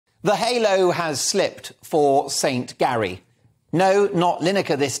The halo has slipped for St Gary. No, not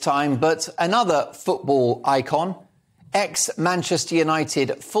Lineker this time, but another football icon, ex-Manchester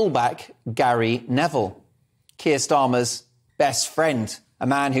United fullback Gary Neville, Keir Starmer's best friend, a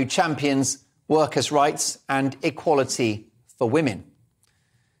man who champions workers' rights and equality for women.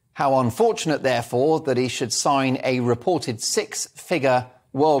 How unfortunate, therefore, that he should sign a reported six-figure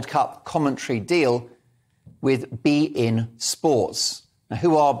World Cup commentary deal with beIN Sports. Now,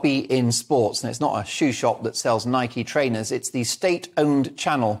 who are beIN Sports? And it's not a shoe shop that sells Nike trainers. It's the state-owned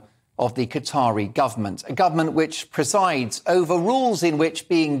channel of the Qatari government, a government which presides over rules in which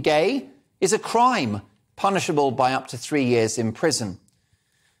being gay is a crime, punishable by up to 3 years in prison,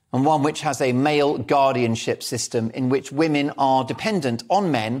 and one which has a male guardianship system in which women are dependent on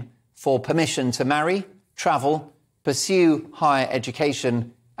men for permission to marry, travel, pursue higher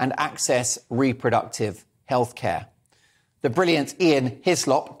education and access reproductive health care. The brilliant Ian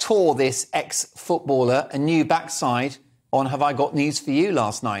Hislop tore this ex-footballer a new backside on Have I Got News For You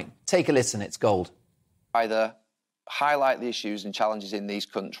last night. Take a listen, it's gold. Either highlight the issues and challenges in these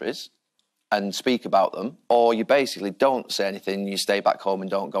countries and speak about them, or you basically don't say anything, you stay back home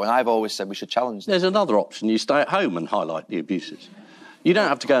and don't go. And I've always said we should challenge them. There's another option. You stay at home and highlight the abuses. You don't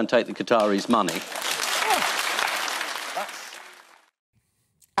have to go and take the Qataris' money.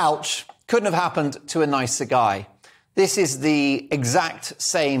 Ouch. Couldn't have happened to a nicer guy. This is the exact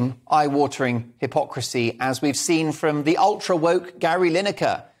same eye-watering hypocrisy as we've seen from the ultra-woke Gary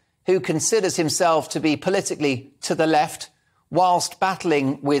Lineker, who considers himself to be politically to the left whilst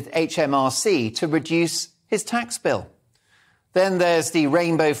battling with HMRC to reduce his tax bill. Then there's the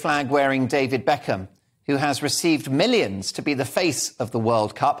rainbow flag-wearing David Beckham, who has received millions to be the face of the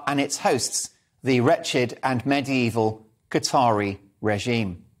World Cup and its hosts, the wretched and medieval Qatari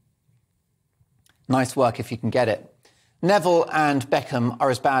regime. Nice work if you can get it. Neville and Beckham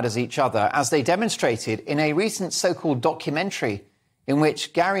are as bad as each other, as they demonstrated in a recent so-called documentary in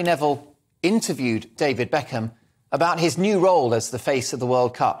which Gary Neville interviewed David Beckham about his new role as the face of the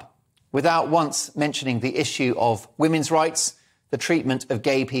World Cup, without once mentioning the issue of women's rights, the treatment of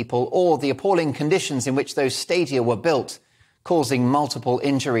gay people, or the appalling conditions in which those stadia were built, causing multiple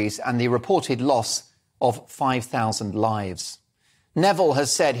injuries and the reported loss of 5,000 lives. Neville has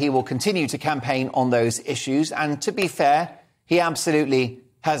said he will continue to campaign on those issues, and to be fair, he absolutely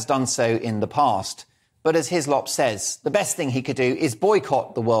has done so in the past. But as Hislop says, the best thing he could do is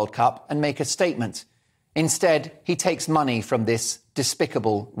boycott the World Cup and make a statement. Instead, he takes money from this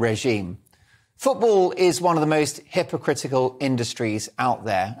despicable regime. Football is one of the most hypocritical industries out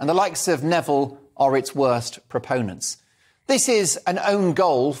there, and the likes of Neville are its worst proponents. This is an own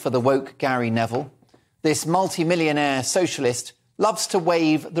goal for the woke Gary Neville. This multimillionaire socialist loves to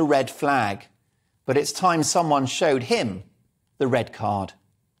wave the red flag, but it's time someone showed him the red card.